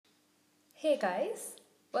Hey guys,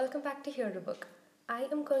 welcome back to Hear a Book. I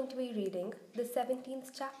am going to be reading the 17th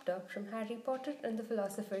chapter from Harry Potter and the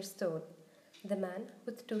Philosopher's Stone, The Man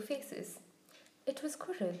with Two Faces. It was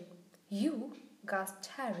Quirrell. You? Gasped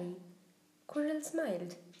Harry. Quirrell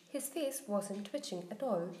smiled. His face wasn't twitching at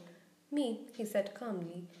all. Me, he said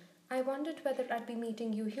calmly. I wondered whether I'd be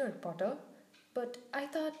meeting you here, Potter. But I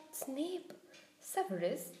thought Snape.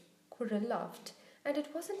 Severus? Quirrell laughed, and it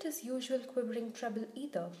wasn't his usual quivering treble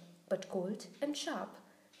either, but cold and sharp.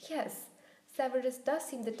 Yes, Severus does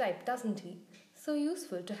seem the type, doesn't he? So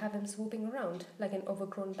useful to have him swooping around like an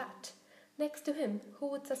overgrown bat. Next to him, who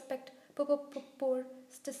would suspect poor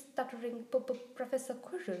stuttering Professor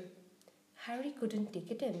Quirrell? Harry couldn't take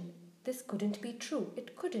it in. This couldn't be true.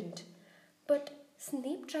 It couldn't. But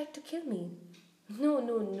Snape tried to kill me.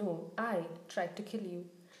 No. I tried to kill you.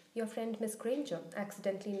 Your friend Miss Granger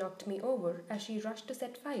accidentally knocked me over as she rushed to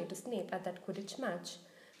set fire to Snape at that Quidditch match.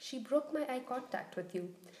 She broke my eye contact with you.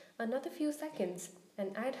 Another few seconds,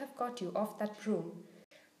 and I'd have got you off that broom.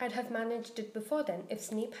 I'd have managed it before then if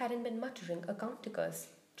Snape hadn't been muttering a count to curse,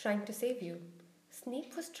 trying to save you.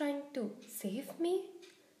 Snape was trying to save me?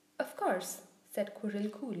 Of course, said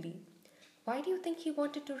Quirrell coolly. Why do you think he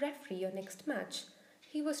wanted to referee your next match?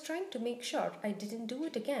 He was trying to make sure I didn't do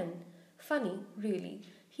it again. Funny, really.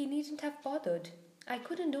 He needn't have bothered. I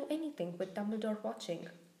couldn't do anything with Dumbledore watching.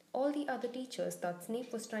 All the other teachers thought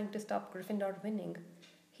Snape was trying to stop Gryffindor winning.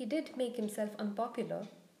 He did make himself unpopular,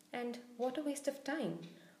 and what a waste of time,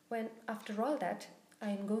 when, after all that, I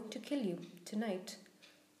am going to kill you tonight.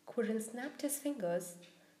 Quirrell snapped his fingers.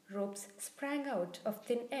 Ropes sprang out of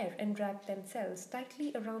thin air and wrapped themselves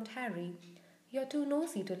tightly around Harry. You're too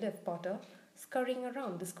nosy to live, Potter, scurrying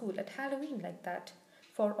around the school at Halloween like that.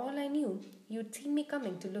 For all I knew, you'd seen me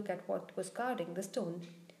coming to look at what was guarding the stone.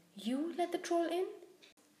 You let the troll in?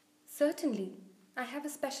 Certainly. I have a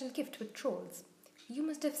special gift with trolls. You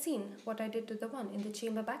must have seen what I did to the one in the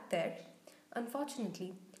chamber back there.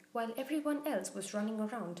 Unfortunately, while everyone else was running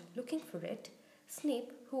around looking for it,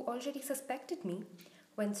 Snape, who already suspected me,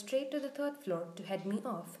 went straight to the third floor to head me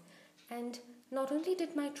off. And not only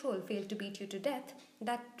did my troll fail to beat you to death,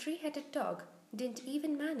 that three-headed dog didn't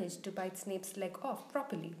even manage to bite Snape's leg off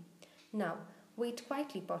properly. Now, wait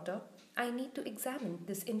quietly, Potter. I need to examine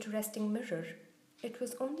this interesting mirror. It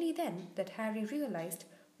was only then that Harry realized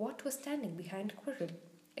what was standing behind Quirrell.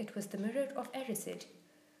 It was the mirror of Erised.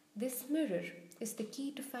 This mirror is the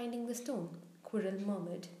key to finding the stone, Quirrell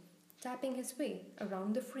murmured, tapping his way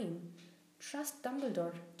around the frame. Trust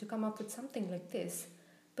Dumbledore to come up with something like this,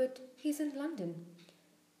 but he's in London.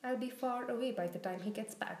 I'll be far away by the time he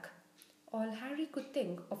gets back. All Harry could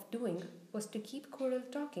think of doing was to keep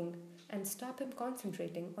Quirrell talking and stop him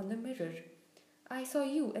concentrating on the mirror. I saw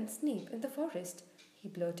you and Snape in the forest, he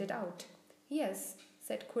blurted out. Yes,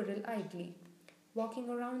 said Quirrell idly, walking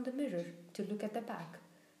around the mirror to look at the back.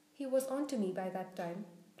 He was on to me by that time,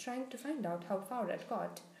 trying to find out how far I'd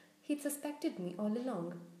got. He'd suspected me all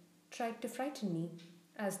along, tried to frighten me,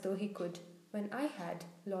 as though he could, when I had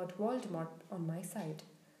Lord Voldemort on my side.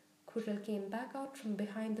 Quirrell came back out from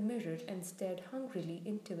behind the mirror and stared hungrily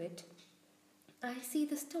into it. I see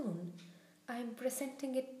the stone. I am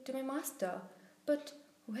presenting it to my master. But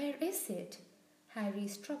where is it? Harry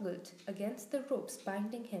struggled against the ropes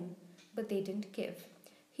binding him, but they didn't give.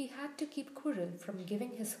 He had to keep Quirrell from giving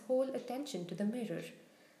his whole attention to the mirror.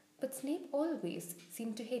 But Snape always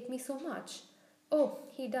seemed to hate me so much. Oh,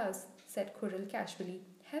 he does, said Quirrell casually.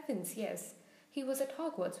 Heavens, yes. He was at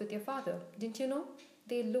Hogwarts with your father, didn't you know?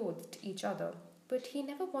 They loathed each other, but he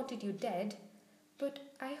never wanted you dead. But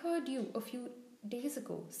I heard you a few days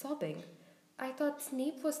ago, sobbing. I thought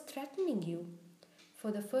Snape was threatening you.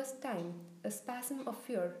 For the first time, a spasm of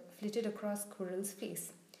fear flitted across Quirrell's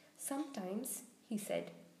face. Sometimes, he said,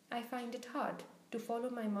 I find it hard to follow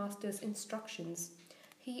my master's instructions.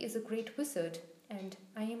 He is a great wizard, and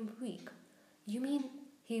I am weak. You mean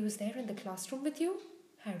he was there in the classroom with you?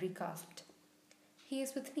 Harry gasped. He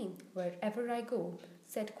is with me wherever I go,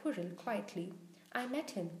 said Quirrell quietly. I met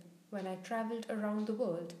him when I travelled around the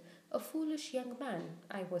world. A foolish young man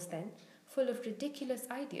I was then, full of ridiculous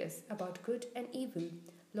ideas about good and evil.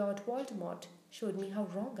 Lord Voldemort showed me how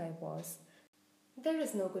wrong I was. There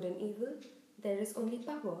is no good and evil. There is only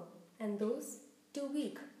power, and those too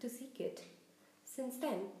weak to seek it. Since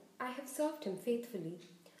then, I have served him faithfully,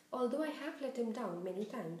 although I have let him down many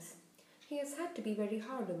times. He has had to be very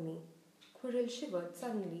hard on me. Quirrell shivered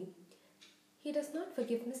suddenly. He does not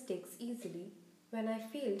forgive mistakes easily. When I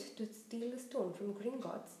failed to steal the stone from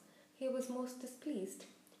Gringotts, he was most displeased.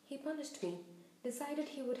 He punished me, decided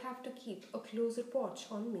he would have to keep a closer watch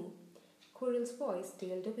on me. Quirrell's voice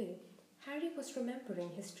tailed away. Harry was remembering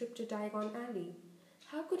his trip to Diagon Alley.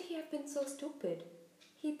 How could he have been so stupid?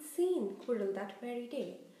 He'd seen Quirrell that very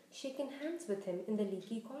day, shaken hands with him in the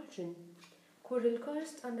leaky cauldron. Quirrell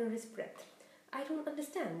cursed under his breath. I don't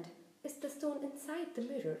understand. Is the stone inside the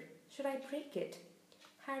mirror? Should I break it?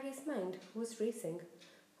 Harry's mind was racing.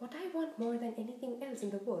 What I want more than anything else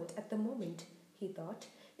in the world at the moment, he thought,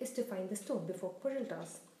 is to find the stone before Quirrell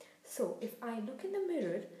does. So if I look in the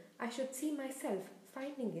mirror, I should see myself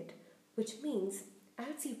finding it, which means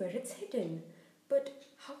I'll see where it's hidden. But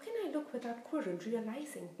how can I look without Quirrell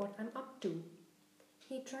realizing what I'm up to?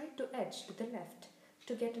 He tried to edge to the left,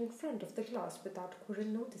 to get in front of the glass without Quirrell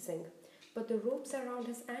noticing, but the ropes around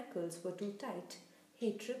his ankles were too tight.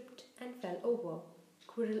 He tripped and fell over.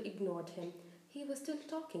 Quirrell ignored him. He was still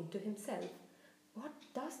talking to himself. What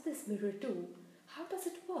does this mirror do? How does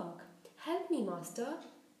it work? Help me, master!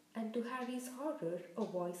 And to Harry's horror, a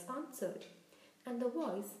voice answered. And the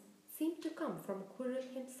voice seemed to come from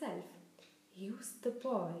Quirrell himself. Use the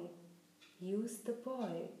boy. Use the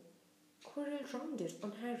boy. Quirrell rounded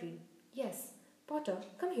on Harry. Yes, Potter,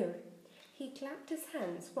 come here. He clapped his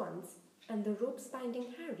hands once, and the ropes binding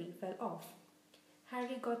Harry fell off.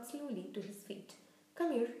 Harry got slowly to his feet.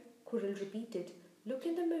 Come here, Quirrell repeated. Look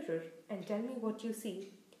in the mirror and tell me what you see.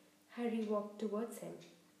 Harry walked towards him.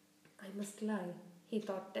 I must lie, he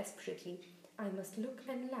thought desperately. I must look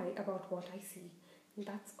and lie about what I see.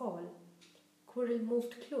 That's all. Quirrell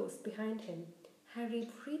moved close behind him. Harry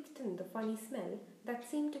breathed in the funny smell that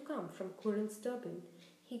seemed to come from Quirrell's turban.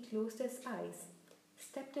 He closed his eyes,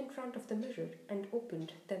 stepped in front of the mirror and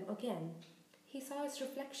opened them again. He saw his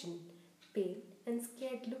reflection, pale and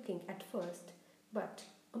scared looking at first, but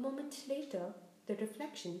a moment later the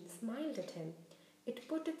reflection smiled at him. It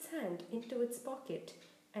put its hand into its pocket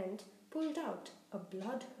and pulled out a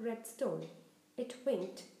blood-red stone. It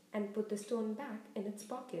winked and put the stone back in its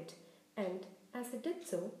pocket, and as it did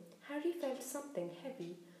so, Harry felt something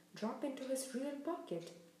heavy drop into his real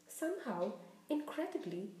pocket. Somehow,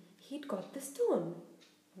 incredibly, he'd got the stone.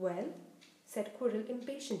 Well, said Quirrell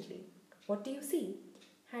impatiently. What do you see?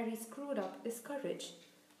 Harry screwed up his courage.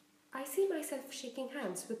 I see myself shaking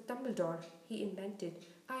hands with Dumbledore, he invented.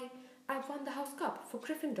 I've won the House Cup for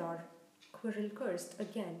Gryffindor. Quirrell cursed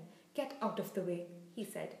again. Get out of the way, he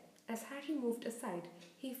said. As Harry moved aside,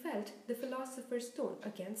 he felt the Philosopher's Stone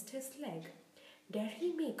against his leg. Dare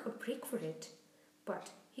he make a break for it? But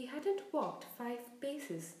he hadn't walked 5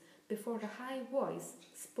 paces before a high voice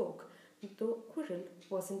spoke, though Quirrell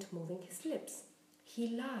wasn't moving his lips.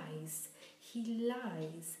 He lies! He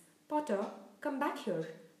lies! Potter, come back here!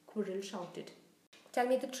 Quirrell shouted. Tell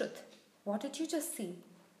me the truth. What did you just see?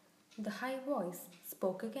 The high voice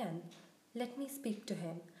spoke again. Let me speak to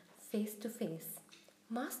him, face to face.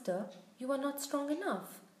 Master, you are not strong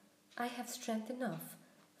enough. I have strength enough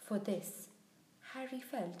for this. Harry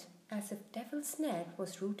felt as if Devil's Snare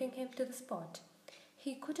was rooting him to the spot.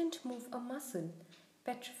 He couldn't move a muscle.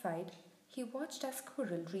 Petrified, he watched as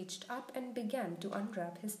Quirrell reached up and began to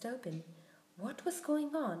unwrap his turban. What was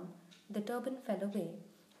going on? The turban fell away.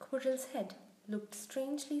 Quirrell's head looked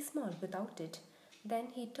strangely small without it. Then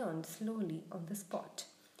he turned slowly on the spot.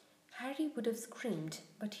 Harry would have screamed,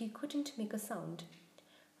 but he couldn't make a sound.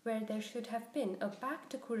 Where there should have been a back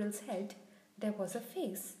to Quirrell's head, there was a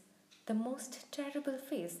face. The most terrible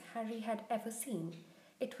face Harry had ever seen.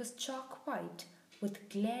 It was chalk white, with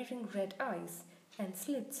glaring red eyes and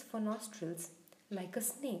slits for nostrils, like a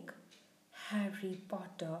snake. Harry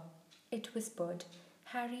Potter, it whispered.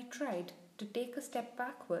 Harry tried to take a step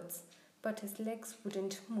backwards, but his legs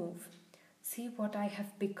wouldn't move. See what I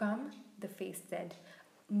have become, the face said.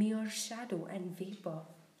 Mere shadow and vapor.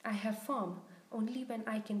 I have form only when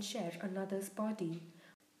I can share another's body.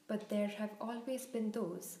 But there have always been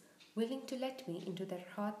those willing to let me into their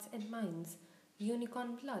hearts and minds.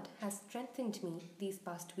 Unicorn blood has strengthened me these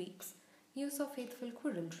past weeks. You saw faithful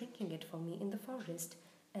Quirrell drinking it for me in the forest,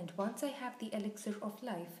 and once I have the elixir of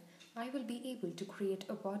life, I will be able to create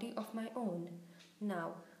a body of my own.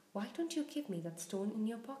 Now, why don't you give me that stone in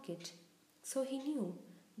your pocket? So he knew.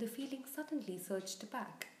 The feeling suddenly surged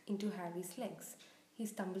back into Harry's legs. He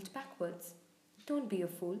stumbled backwards. Don't be a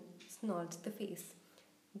fool, snarled the face.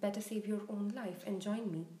 Better save your own life and join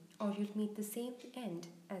me, or you'll meet the same end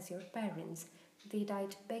as your parents. They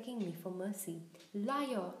died begging me for mercy.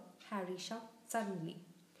 Liar! Harry shouted suddenly.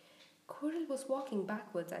 Quirrell was walking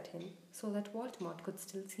backwards at him so that Voldemort could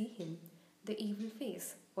still see him. The evil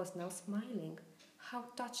face was now smiling. How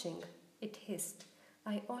touching, it hissed.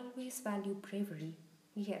 I always value bravery.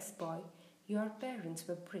 Yes, boy, your parents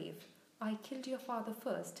were brave. I killed your father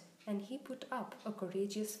first, and he put up a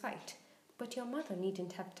courageous fight. But your mother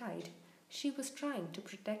needn't have died. She was trying to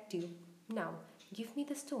protect you. Now, give me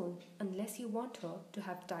the stone unless you want her to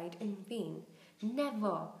have died in vain.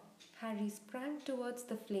 Never! Harry sprang towards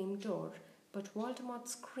the flame door, but Voldemort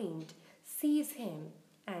screamed, Seize him!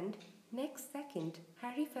 And next second,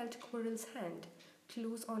 Harry felt Quirrell's hand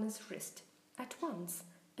close on his wrist. At once,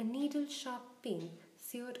 a needle-sharp pain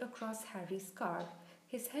seared across Harry's scar.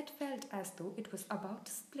 His head felt as though it was about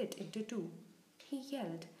to split into two. He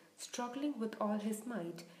yelled, struggling with all his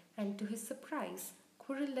might, and to his surprise,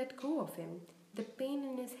 Quirrell let go of him. The pain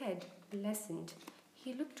in his head lessened.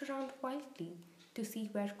 He looked around wildly to see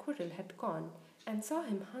where Quirrell had gone, and saw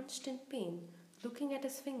him hunched in pain, looking at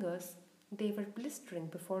his fingers. They were blistering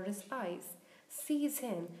before his eyes. Seize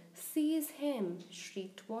him! Seize him!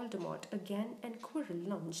 Shrieked Voldemort again, and Quirrell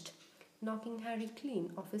lunged, knocking Harry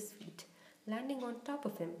clean off his feet, landing on top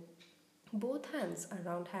of him, both hands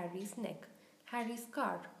around Harry's neck. Harry's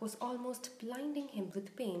scar was almost blinding him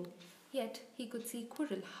with pain, yet he could see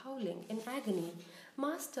Quirrell howling in agony.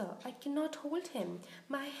 Master, I cannot hold him.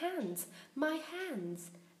 My hands! My hands!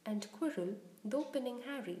 And Quirrell, though pinning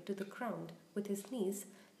Harry to the ground with his knees,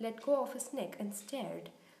 let go of his neck and stared,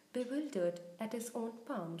 bewildered at his own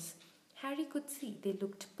palms. Harry could see they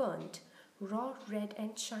looked burnt, raw red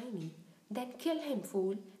and shiny. Then kill him,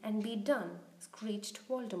 fool, and be done, screeched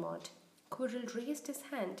Voldemort. Quirrell raised his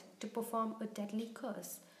hand to perform a deadly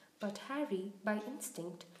curse, but Harry, by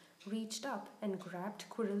instinct, reached up and grabbed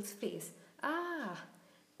Quirrell's face. Ah!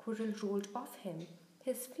 Quirrell rolled off him,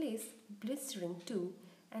 his face blistering too,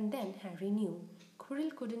 and then Harry knew.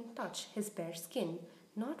 Quirrell couldn't touch his bare skin,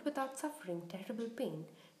 not without suffering terrible pain.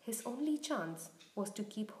 His only chance was to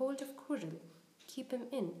keep hold of Quirrell, keep him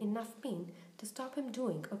in enough pain to stop him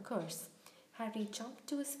doing a curse. Harry jumped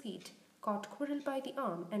to his feet, caught Quirrell by the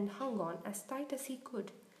arm, and hung on as tight as he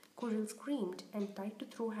could. Quirrell screamed and tried to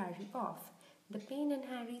throw Harry off. The pain in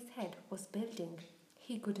Harry's head was building.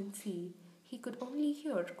 He couldn't see. He could only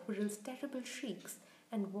hear Quirrell's terrible shrieks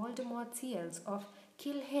and Voldemort's yells of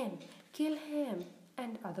kill him,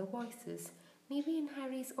 and other voices, maybe in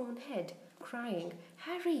Harry's own head, crying,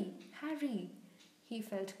 Harry, Harry! He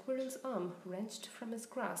felt Quirrell's arm wrenched from his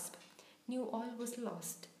grasp, knew all was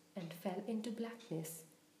lost, and fell into blackness.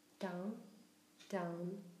 Down,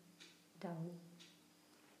 down, down.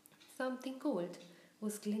 Something gold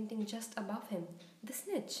was glinting just above him. The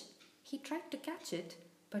snitch! He tried to catch it,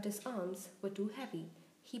 but his arms were too heavy.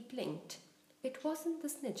 He blinked. It wasn't the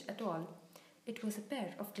snitch at all. It was a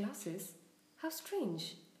pair of glasses. How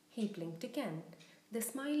strange! He blinked again. The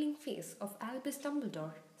smiling face of Albus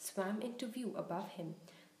Dumbledore swam into view above him.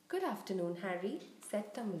 Good afternoon, Harry,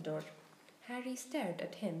 said Dumbledore. Harry stared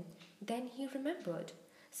at him. Then he remembered.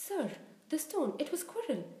 Sir, the stone, it was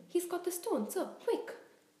Quirrell. He's got the stone, sir, quick.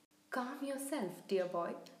 Calm yourself, dear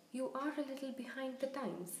boy. You are a little behind the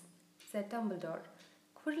times, said Dumbledore.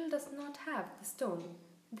 Quirrell does not have the stone.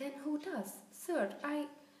 Then who does? Sir,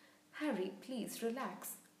 Harry, please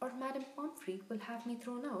relax, or Madame Pomfrey will have me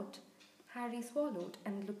thrown out. Harry swallowed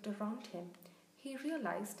and looked around him. He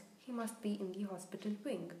realized he must be in the hospital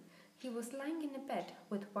wing. He was lying in a bed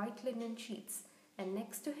with white linen sheets, and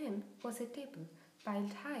next to him was a table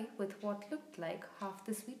piled high with what looked like half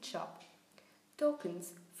the sweet shop.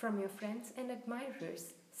 Tokens from your friends and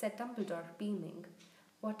admirers, said Dumbledore, beaming.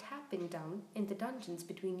 What happened down in the dungeons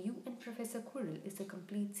between you and Professor Quirrell is a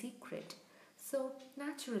complete secret. So,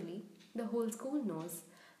 naturally, the whole school knows.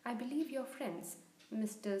 I believe your friends,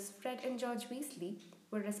 Misters Fred and George Weasley,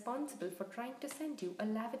 were responsible for trying to send you a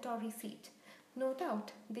lavatory seat. No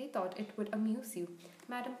doubt they thought it would amuse you.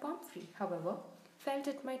 Madame Pomfrey, however, felt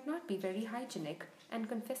it might not be very hygienic and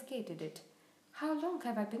confiscated it. How long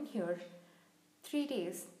have I been here? 3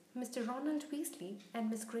 days. Mr. Ronald Weasley and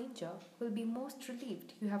Miss Granger will be most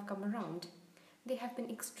relieved you have come around. They have been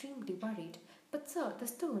extremely worried. But sir, the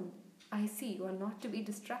stone. I see you are not to be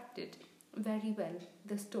distracted. Very well,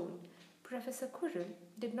 the stone. Professor Quirrell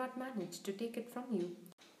did not manage to take it from you.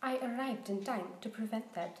 I arrived in time to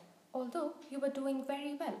prevent that. Although you were doing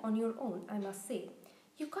very well on your own, I must say.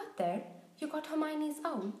 You got there. You got Hermione's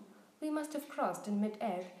owl. We must have crossed in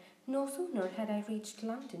mid-air. No sooner had I reached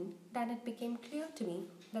London than it became clear to me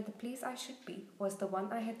that the place I should be was the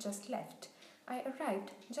one I had just left. I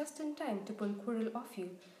arrived just in time to pull Quirrell off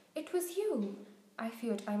you. It was you! I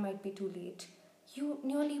feared I might be too late. You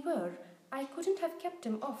nearly were. I couldn't have kept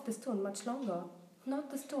him off the stone much longer.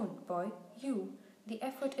 Not the stone, boy. You. The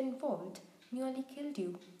effort involved nearly killed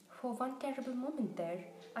you. For one terrible moment there,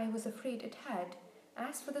 I was afraid it had.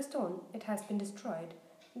 As for the stone, it has been destroyed.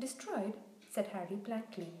 Destroyed? Said Harry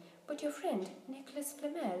blankly. But your friend, Nicholas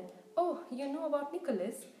Flamel. Oh, you know about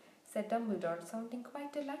Nicholas? Said Dumbledore, sounding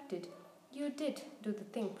quite delighted. You did do the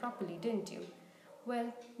thing properly, didn't you?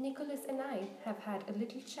 Well, Nicholas and I have had a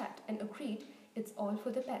little chat and agreed it's all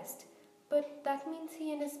for the best. But that means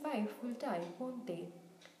he and his wife will die, won't they?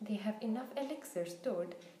 They have enough elixir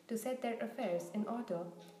stored to set their affairs in order,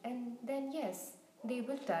 and then, yes, they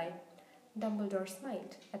will die. Dumbledore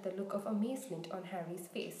smiled at the look of amazement on Harry's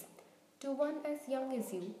face. To one as young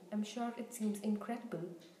as you, I'm sure it seems incredible,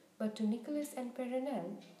 but to Nicholas and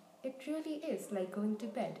Perenelle, it really is like going to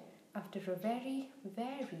bed after a very,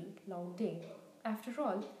 very long day. After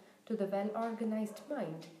all, to the well organized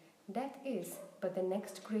mind, death is but the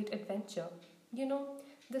next great adventure. You know,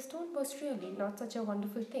 the stone was really not such a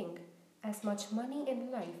wonderful thing. As much money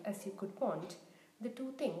in life as you could want, the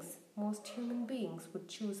two things most human beings would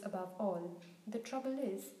choose above all. The trouble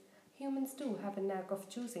is, humans do have a knack of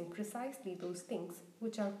choosing precisely those things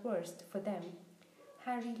which are worst for them.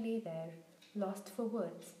 Harry lay there, lost for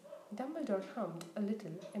words. Dumbledore hummed a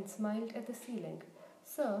little and smiled at the ceiling.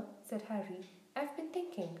 Sir, said Harry, I've been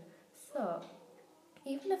thinking. Sir,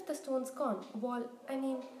 even if the stone's gone,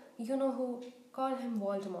 you know who? Call him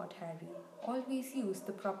Voldemort, Harry. Always use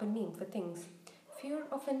the proper name for things. Fear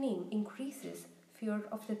of a name increases fear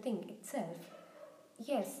of the thing itself.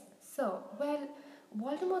 Yes, sir. Well,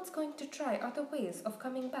 Voldemort's going to try other ways of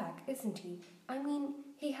coming back, isn't he?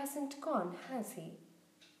 He hasn't gone, has he?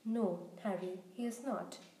 No, Harry, he is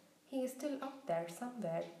not. He is still up there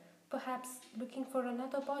somewhere, perhaps looking for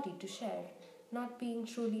another body to share, not being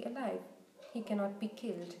truly alive. He cannot be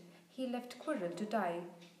killed. He left Quirrell to die.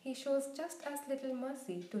 He shows just as little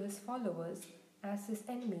mercy to his followers as his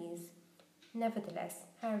enemies. Nevertheless,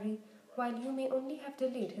 Harry, while you may only have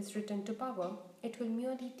delayed his return to power, it will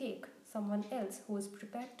merely take someone else who is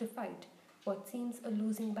prepared to fight what seems a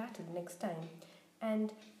losing battle next time.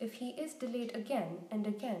 And if he is delayed again and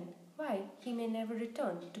again, why, he may never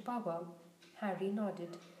return to power. Harry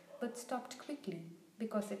nodded, but stopped quickly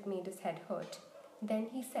because it made his head hurt. Then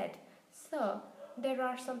he said, Sir, there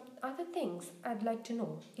are some other things I'd like to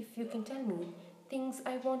know, if you can tell me. Things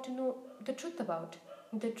I want to know the truth about.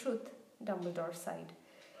 The truth, Dumbledore sighed.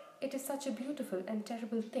 It is such a beautiful and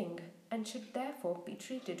terrible thing, and should therefore be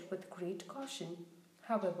treated with great caution.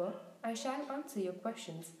 However, I shall answer your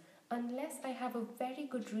questions, unless I have a very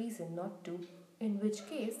good reason not to, in which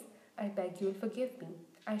case, I beg you'll forgive me.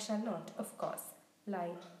 I shall not, of course,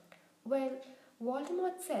 lie. Well,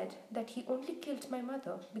 Voldemort said that he only killed my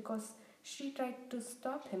mother because she tried to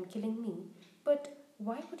stop him killing me. But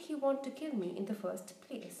why would he want to kill me in the first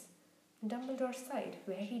place? Dumbledore sighed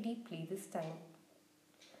very deeply this time.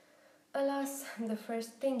 Alas, the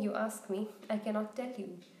first thing you ask me, I cannot tell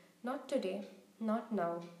you. Not today, not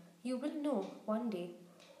now. You will know one day.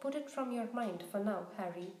 Put it from your mind for now,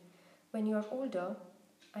 Harry. When you are older,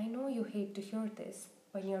 I know you hate to hear this.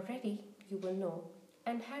 When you're ready, you will know.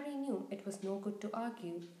 And Harry knew it was no good to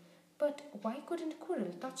argue. But why couldn't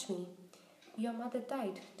Quirrell touch me? Your mother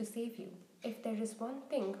died to save you. If there is one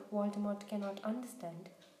thing Voldemort cannot understand,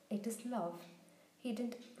 it is love. He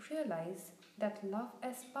didn't realize that love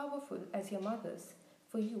as powerful as your mother's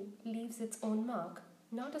for you leaves its own mark,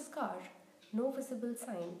 not a scar, no visible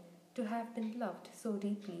sign to have been loved so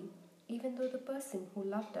deeply, even though the person who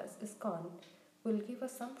loved us is gone, will give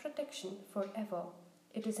us some protection forever.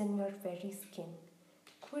 It is in your very skin.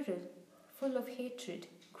 Quirrell, full of hatred,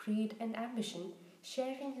 greed, and ambition,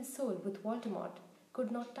 sharing his soul with Voldemort,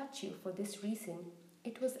 could not touch you for this reason.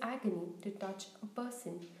 It was agony to touch a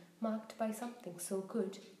person marked by something so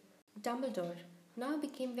good. Dumbledore now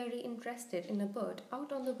became very interested in a bird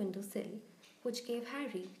out on the window sill, which gave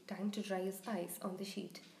Harry time to dry his eyes on the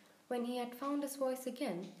sheet. When he had found his voice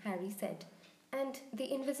again, Harry said, And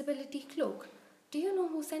the invisibility cloak, do you know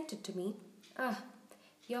who sent it to me? Ah,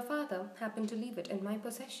 your father happened to leave it in my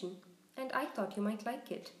possession, and I thought you might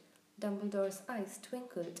like it. Dumbledore's eyes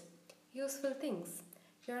twinkled. Useful things.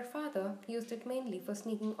 Your father used it mainly for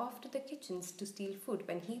sneaking off to the kitchens to steal food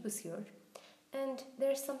when he was here. And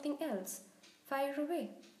there's something else. Fire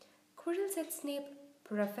away. Quirrell said Snape,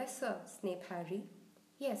 Professor Snape, Harry.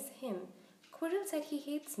 Yes, him. Quirrell said he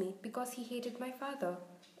hates me because he hated my father.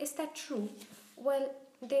 Is that true? Well,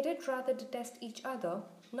 they did rather detest each other,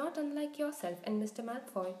 not unlike yourself and Mr.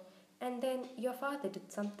 Malfoy. And then your father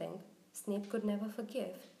did something Snape could never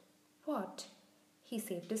forgive. What? He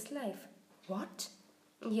saved his life. What?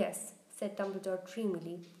 Yes, said Dumbledore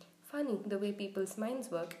dreamily. Funny the way people's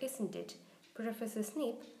minds work, isn't it? Professor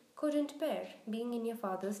Snape couldn't bear being in your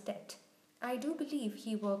father's debt. I do believe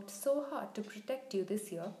he worked so hard to protect you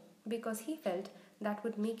this year because he felt that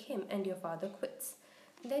would make him and your father quits.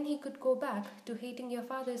 Then he could go back to hating your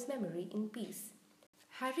father's memory in peace.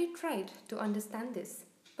 Harry tried to understand this,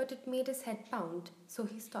 but it made his head pound, so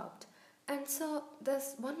he stopped. And sir,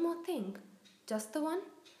 there's one more thing. Just the one?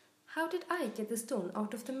 How did I get the stone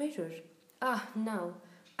out of the mirror? Ah, now,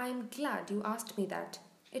 I'm glad you asked me that.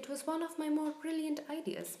 It was one of my more brilliant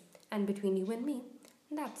ideas, and between you and me,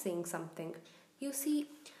 that's saying something. You see,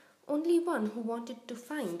 only one who wanted to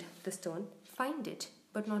find the stone, find it,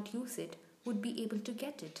 but not use it, would be able to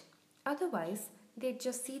get it. Otherwise, they'd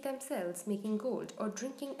just see themselves making gold or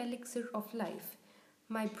drinking elixir of life.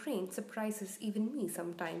 My brain surprises even me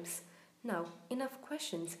sometimes. Now, enough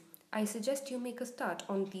questions. I suggest you make a start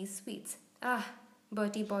on these sweets. Ah,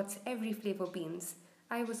 Bertie Bott's every flavor beans.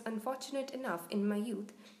 I was unfortunate enough in my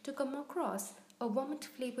youth to come across a vomit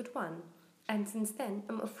flavored one, and since then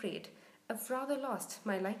I'm afraid I've rather lost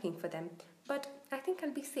my liking for them. But I think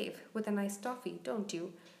I'll be safe with a nice toffee, don't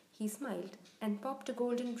you? He smiled and popped a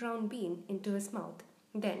golden brown bean into his mouth.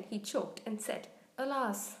 Then he choked and said,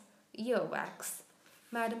 Alas, earwax.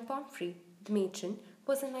 Madame Pomfrey, the matron,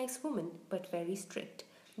 was a nice woman but very strict.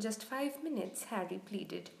 Just 5 minutes, Harry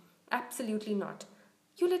pleaded. Absolutely not.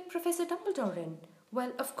 You let Professor Dumbledore in.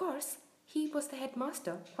 Well, of course. He was the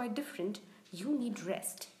headmaster, quite different. You need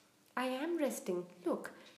rest. I am resting.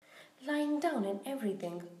 Look, lying down and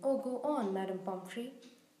everything. Oh, go on, Madame Pomfrey.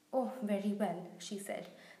 Oh, very well, she said.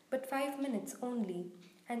 But 5 minutes only.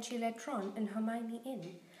 And she let Ron and Hermione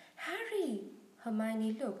in. Harry!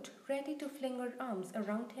 Hermione looked, ready to fling her arms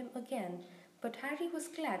around him again. But Harry was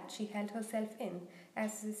glad she held herself in,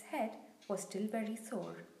 as his head was still very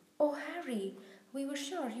sore. Oh, Harry, we were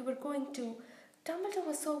sure you were going to. Dumbledore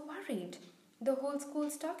was so worried. The whole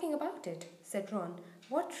school's talking about it, said Ron.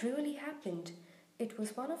 What really happened? It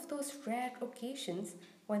was one of those rare occasions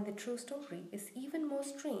when the true story is even more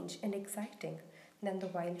strange and exciting than the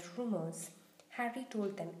wild rumors. Harry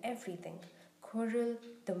told them everything. Quirrell,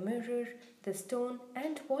 the mirror, the stone,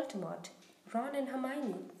 and Voldemort. Ron and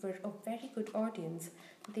Hermione were a very good audience.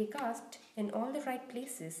 They gasped in all the right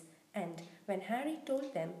places, and when Harry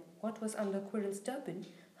told them what was under Quirrell's turban,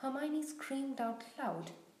 Hermione screamed out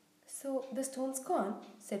loud. So the stone's gone,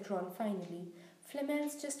 said Ron finally.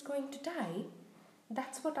 Flamel's just going to die?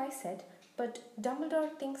 That's what I said, but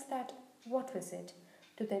Dumbledore thinks that, what was it?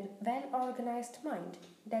 To the well-organized mind,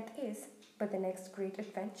 that is but the next great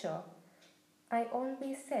adventure. I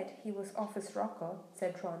always said he was office rocker,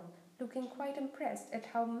 said Ron, looking quite impressed at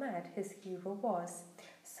how mad his hero was.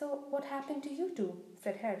 So what happened to you two?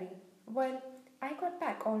 Said Harry. Well, I got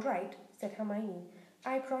back all right, said Hermione.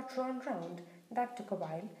 I brought Ron round. That took a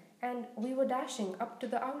while, and we were dashing up to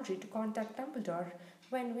the Owlry to contact Dumbledore.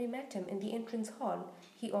 When we met him in the entrance hall,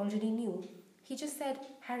 he already knew. He just said,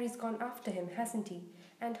 Harry's gone after him, hasn't he?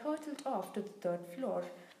 And hurtled off to the third floor.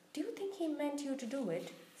 Do you think he meant you to do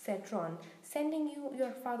it? Said Ron, sending you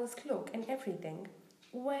your father's cloak and everything.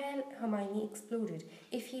 Well, Hermione exploded.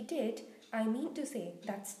 If he did, I mean to say,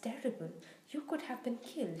 that's terrible. You could have been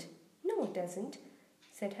killed. No, it doesn't,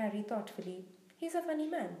 said Harry thoughtfully. He's a funny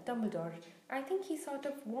man, Dumbledore. I think he sort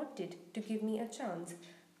of wanted to give me a chance.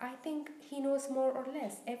 I think he knows more or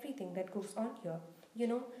less everything that goes on here. You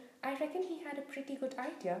know, I reckon he had a pretty good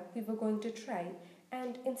idea we were going to try,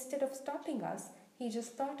 and instead of stopping us, he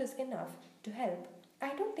just thought us enough to help.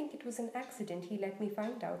 I don't think it was an accident he let me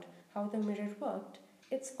find out how the mirror worked.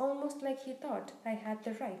 It's almost like he thought I had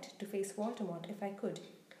the right to face Voldemort if I could.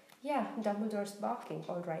 Yeah, Dumbledore's barking,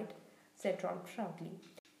 all right, said Ron proudly.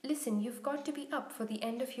 Listen, you've got to be up for the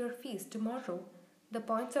end of your feast tomorrow. The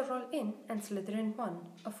points are all in and Slytherin won,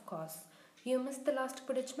 of course. You missed the last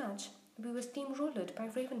Quidditch match. We were steamrollered by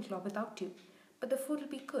Ravenclaw without you, but the food'll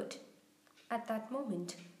be good. At that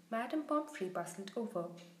moment, Madame Pomfrey bustled over.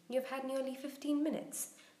 You've had nearly 15 minutes.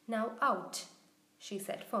 Now out, she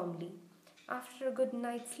said firmly. After a good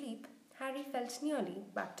night's sleep, Harry felt nearly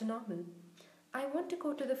back to normal. I want to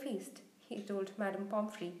go to the feast, he told Madame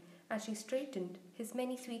Pomfrey as she straightened his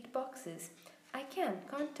many sweet boxes. I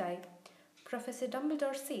can't I? Professor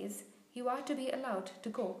Dumbledore says you are to be allowed to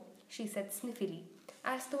go, she said sniffily,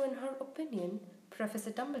 as though in her opinion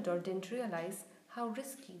Professor Dumbledore didn't realize how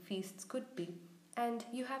risky feasts could be. And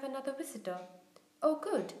you have another visitor. Oh,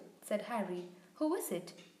 good, said Harry. Who is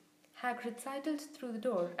it? Hagrid sidled through the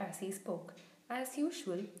door as he spoke. As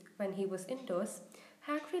usual, when he was indoors,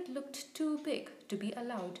 Hagrid looked too big to be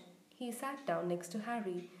allowed. He sat down next to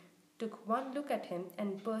Harry, took one look at him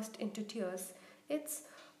and burst into tears. It's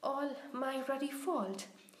all my ruddy fault,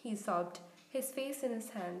 he sobbed, his face in his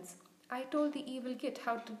hands. I told the evil git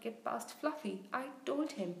how to get past Fluffy. I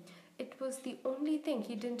told him. It was the only thing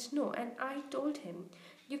he didn't know, and I told him.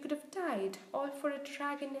 You could have died, all for a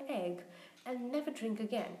dragon egg, and never drink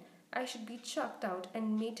again. I should be chucked out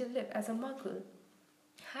and made to live as a muggle.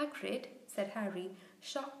 Hagrid, said Harry,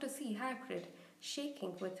 shocked to see Hagrid,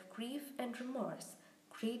 shaking with grief and remorse.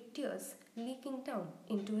 Great tears leaking down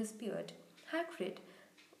into his beard. Hagrid,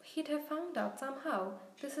 he'd have found out somehow.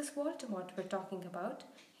 This is Voldemort we're talking about.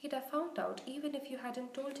 He'd have found out even if you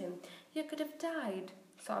hadn't told him. You could have died,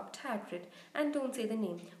 sobbed Hagrid. And don't say the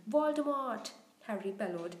name. Voldemort, Harry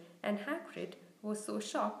bellowed, and Hagrid was so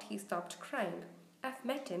shocked he stopped crying. I've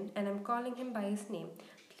met him and I'm calling him by his name.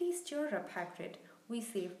 Please cheer up, Hagrid. We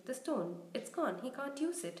saved the stone. It's gone. He can't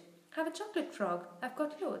use it. Have a chocolate frog. I've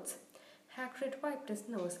got loads. Hagrid wiped his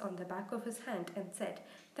nose on the back of his hand and said,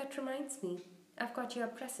 That reminds me. I've got you a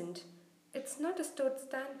present. It's not a toad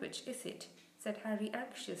sandwich, is it? Said Harry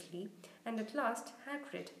anxiously, and at last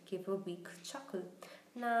Hagrid gave a weak chuckle.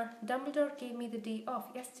 Nah, Dumbledore gave me the day off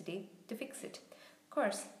yesterday to fix it.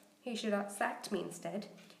 Course, he should have sacked me instead.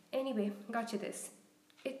 Anyway, got you this.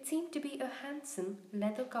 It seemed to be a handsome,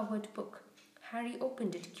 leather-covered book. Harry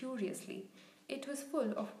opened it curiously. It was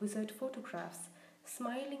full of wizard photographs.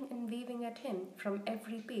 Smiling and waving at him from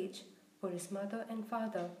every page were his mother and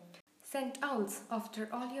father. Sent owls after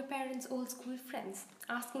all your parents' old school friends,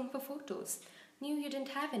 asking for photos. Knew you didn't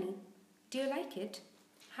have any. Do you like it?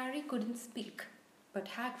 Harry couldn't speak, but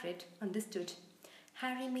Hagrid understood.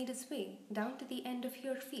 Harry made his way down to the end of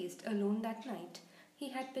your feast alone that night. He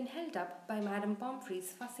had been held up by Madame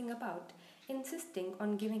Pomfrey's fussing about, insisting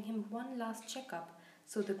on giving him one last checkup,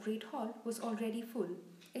 so the Great Hall was already full.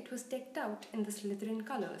 It was decked out in the Slytherin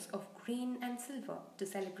colours of green and silver to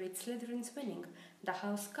celebrate Slytherin's winning the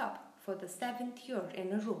House Cup for the 7th year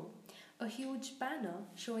in a row. A huge banner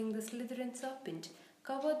showing the Slytherin serpent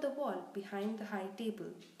covered the wall behind the high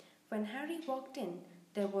table. When Harry walked in,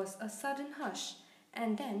 there was a sudden hush,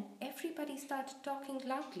 and then everybody started talking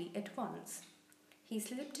loudly at once. He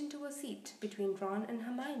slipped into a seat between Ron and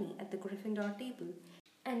Hermione at the Gryffindor table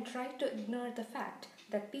and tried to ignore the fact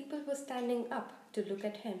that people were standing up to look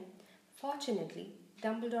at him. Fortunately,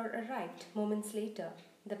 Dumbledore arrived moments later.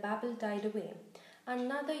 The babble died away.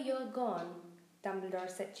 Another year gone, Dumbledore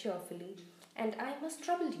said cheerfully, and I must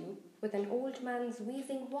trouble you with an old man's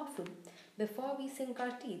wheezing waffle before we sink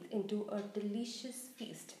our teeth into a delicious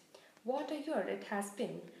feast. What a year it has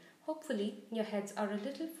been. Hopefully, your heads are a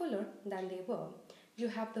little fuller than they were. You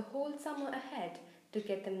have the whole summer ahead to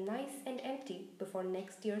get them nice and empty before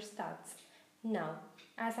next year starts. Now,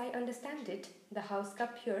 as I understand it, the House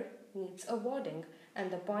Cup here needs awarding, and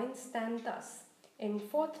the points stand thus. In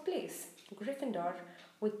 4th place, Gryffindor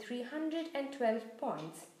with 312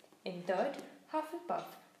 points. In 3rd, Hufflepuff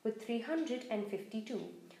with 352.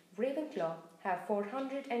 Ravenclaw have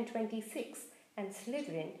 426 and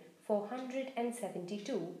Slytherin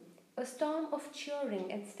 472. A storm of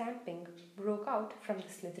cheering and stamping broke out from the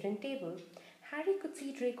Slytherin table. Harry could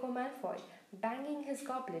see Draco Malfoy banging his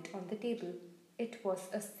goblet on the table. It was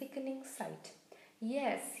a sickening sight.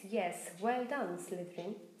 Yes, yes, well done,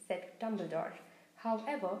 Slytherin, said Dumbledore.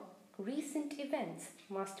 However, recent events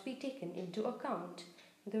must be taken into account.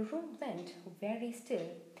 The room went very still.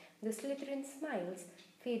 The Slytherin smiles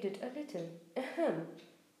faded a little. Ahem,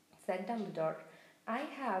 said Dumbledore. I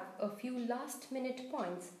have a few last-minute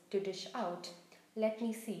points to dish out. Let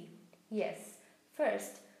me see. Yes,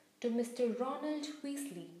 first, to Mr. Ronald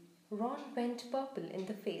Weasley. Ron went purple in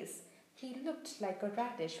the face. He looked like a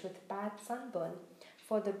radish with bad sunburn.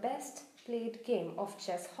 For the best played game of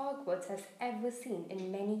chess Hogwarts has ever seen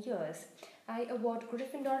in many years, I award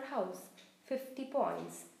Gryffindor House 50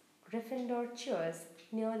 points. Gryffindor cheers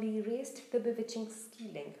nearly raised the bewitching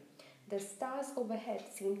ceiling. The stars overhead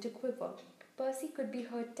seemed to quiver. Percy could be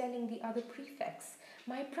heard telling the other prefects,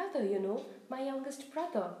 My brother, my youngest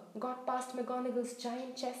brother, got past McGonagall's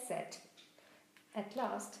giant chess set. At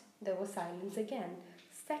last, there was silence again.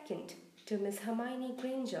 Second, to Miss Hermione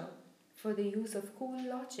Granger, for the use of cool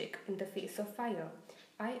logic in the face of fire,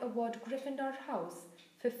 I award Gryffindor House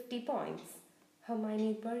 50 points.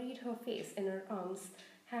 Hermione buried her face in her arms.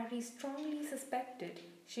 Harry strongly suspected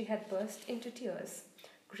she had burst into tears.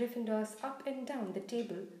 Gryffindors up and down the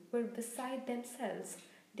table were beside themselves.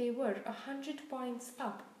 They were 100 points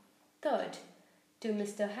up. Third, to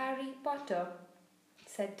Mr. Harry Potter,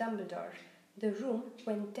 said Dumbledore. The room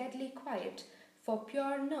went deadly quiet. For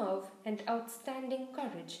pure nerve and outstanding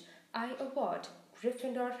courage, I award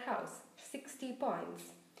Gryffindor House 60 points.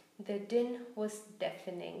 The din was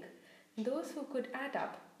deafening. Those who could add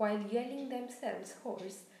up while yelling themselves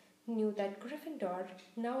hoarse knew that Gryffindor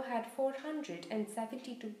now had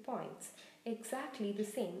 472 points, exactly the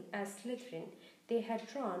same as Slytherin they had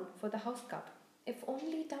drawn for the House Cup. If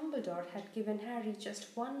only Dumbledore had given Harry just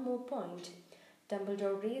one more point.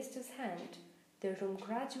 Dumbledore raised his hand. The room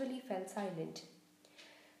gradually fell silent.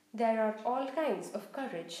 There are all kinds of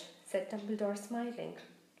courage, said Dumbledore, smiling.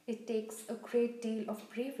 It takes a great deal of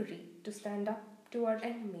bravery to stand up to our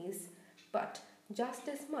enemies, but just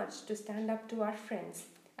as much to stand up to our friends.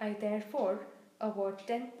 I therefore award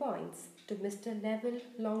 10 points to Mr. Neville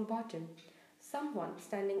Longbottom. Someone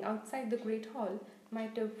standing outside the Great Hall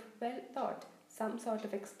might have well thought some sort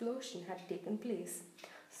of explosion had taken place.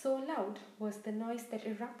 So loud was the noise that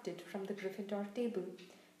erupted from the Gryffindor table.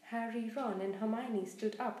 Harry, Ron, and Hermione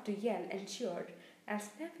stood up to yell and cheer as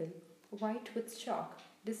Neville, white with shock,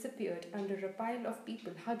 disappeared under a pile of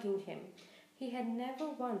people hugging him. He had never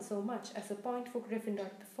won so much as a point for Gryffindor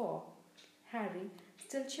before. Harry,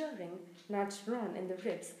 still cheering, nudged Ron in the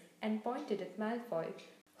ribs and pointed at Malfoy,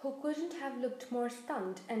 who couldn't have looked more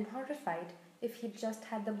stunned and horrified if he'd just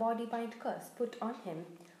had the body-bind curse put on him.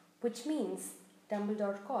 Which means,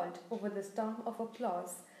 Dumbledore called over the storm of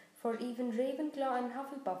applause, for even Ravenclaw and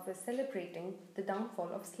Hufflepuff were celebrating the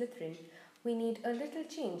downfall of Slytherin, we need a little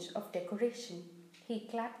change of decoration. He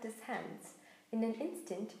clapped his hands. In an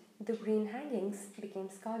instant, the green hangings became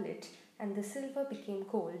scarlet, and the silver became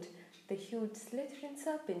gold. The huge Slytherin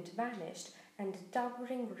serpent vanished, and a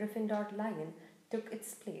towering Gryffindor lion took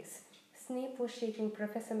its place. Snape was shaking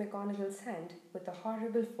Professor McGonagall's hand with a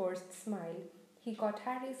horrible forced smile. He caught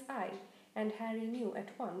Harry's eye, and Harry knew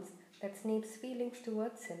at once that Snape's feelings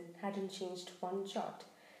towards him hadn't changed one jot.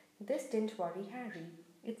 This didn't worry Harry.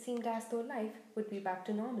 It seemed as though life would be back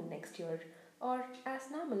to normal next year, or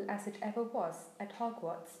as normal as it ever was at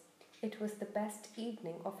Hogwarts. It was the best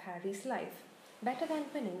evening of Harry's life, better than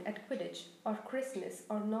winning at Quidditch or Christmas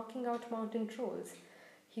or knocking out mountain trolls.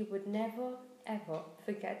 He would never, ever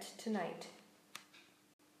forget tonight.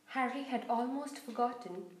 Harry had almost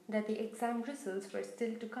forgotten that the exam results were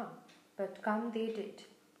still to come, but come they did.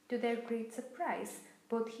 To their great surprise,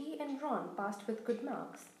 both he and Ron passed with good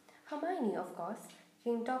marks. Hermione, of course,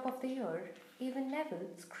 came top of the year. Even Neville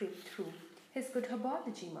scraped through, his good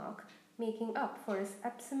herbology mark making up for his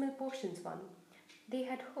abysmal potions one. They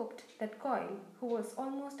had hoped that Goyle, who was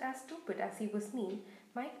almost as stupid as he was mean,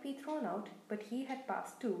 might be thrown out, but he had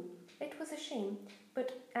passed too. It was a shame,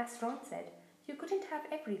 but as Ron said, you couldn't have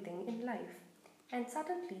everything in life. And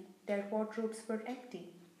suddenly their wardrobes were empty,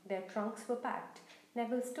 their trunks were packed.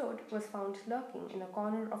 Neville's toad was found lurking in a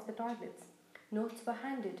corner of the toilets. Notes were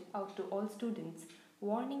handed out to all students,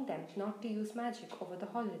 warning them not to use magic over the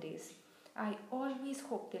holidays. I always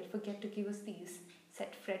hope they'll forget to give us these,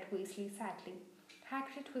 said Fred Weasley sadly.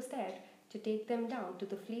 Hagrid was there to take them down to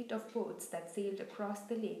the fleet of boats that sailed across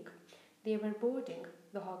the lake. They were boarding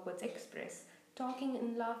the Hogwarts Express, talking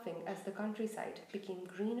and laughing as the countryside became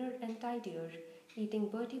greener and tidier, eating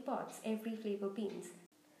Bertie Bott's every flavour beans.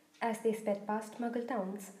 As they sped past Muggle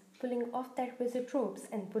towns, pulling off their wizard robes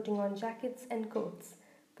and putting on jackets and coats,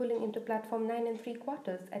 pulling into platform 9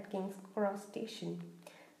 3/4 at King's Cross Station.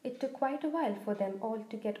 It took quite a while for them all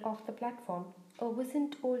to get off the platform. A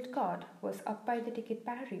wizened old guard was up by the ticket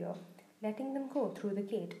barrier, letting them go through the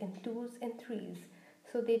gate in 2s and 3s,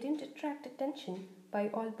 so they didn't attract attention by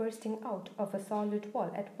all bursting out of a solid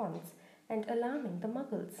wall at once and alarming the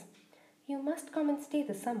Muggles. You must come and stay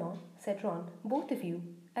this summer, said Ron. Both of you.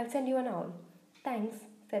 I'll send you an owl. Thanks,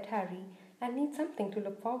 said Harry. I'll need something to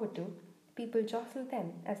look forward to. People jostled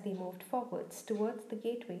them as they moved forwards towards the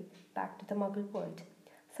gateway back to the Muggle world.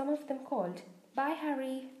 Some of them called, Bye,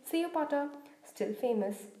 Harry. See you, Potter. Still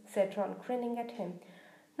famous, said Ron, grinning at him.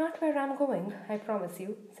 Not where I'm going, I promise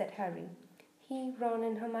you, said Harry. He, Ron,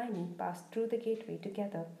 and Hermione passed through the gateway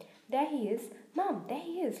together. There he is. Mom, there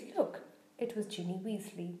he is. Look. It was Ginny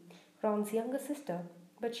Weasley, Ron's younger sister,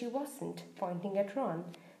 but she wasn't, pointing at Ron.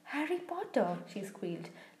 Harry Potter, she squealed.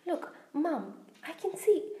 Look, Mom, I can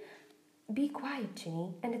see. Be quiet,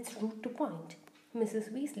 Ginny, and it's rude to point.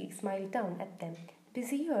 Mrs. Weasley smiled down at them.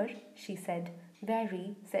 Busy here, she said.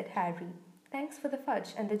 Very, said Harry. Thanks for the fudge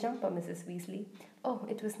and the jumper, Mrs. Weasley. Oh,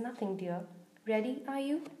 it was nothing, dear. Ready, are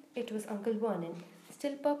you? It was Uncle Vernon,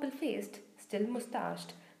 still purple-faced, still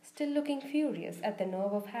moustached, still looking furious at the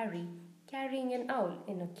nerve of Harry, carrying an owl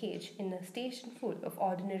in a cage in a station full of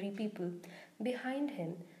ordinary people. Behind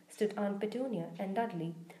him stood Aunt Petunia and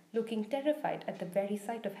Dudley, looking terrified at the very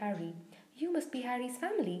sight of Harry. You must be Harry's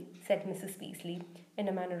family, said Mrs. Weasley. In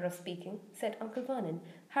a manner of speaking, said Uncle Vernon.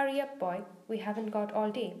 Hurry up, boy, we haven't got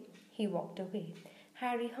all day. He walked away.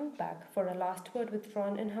 Harry hung back for a last word with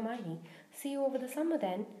Ron and Hermione. See you over the summer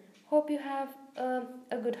then. Hope you have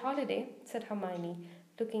a good holiday, said Hermione,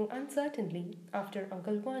 looking uncertainly after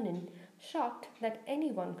Uncle Vernon, shocked that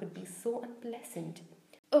anyone could be so unpleasant.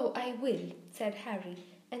 Oh, I will, said Harry,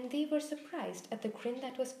 and they were surprised at the grin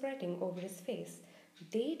that was spreading over his face.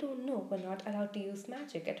 They don't know we're not allowed to use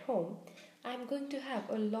magic at home. I'm going to have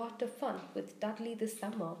a lot of fun with Dudley this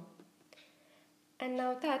summer. And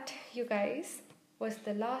now that, you guys, was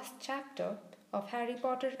the last chapter of Harry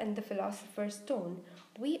Potter and the Philosopher's Stone,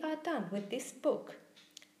 we are done with this book.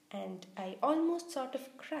 And I almost sort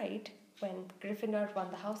of cried when Gryffindor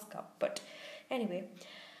won the House Cup. But anyway,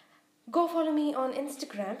 go follow me on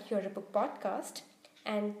Instagram, Hear a Book Podcast,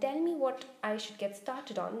 and tell me what I should get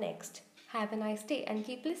started on next. Have a nice day and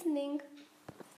keep listening.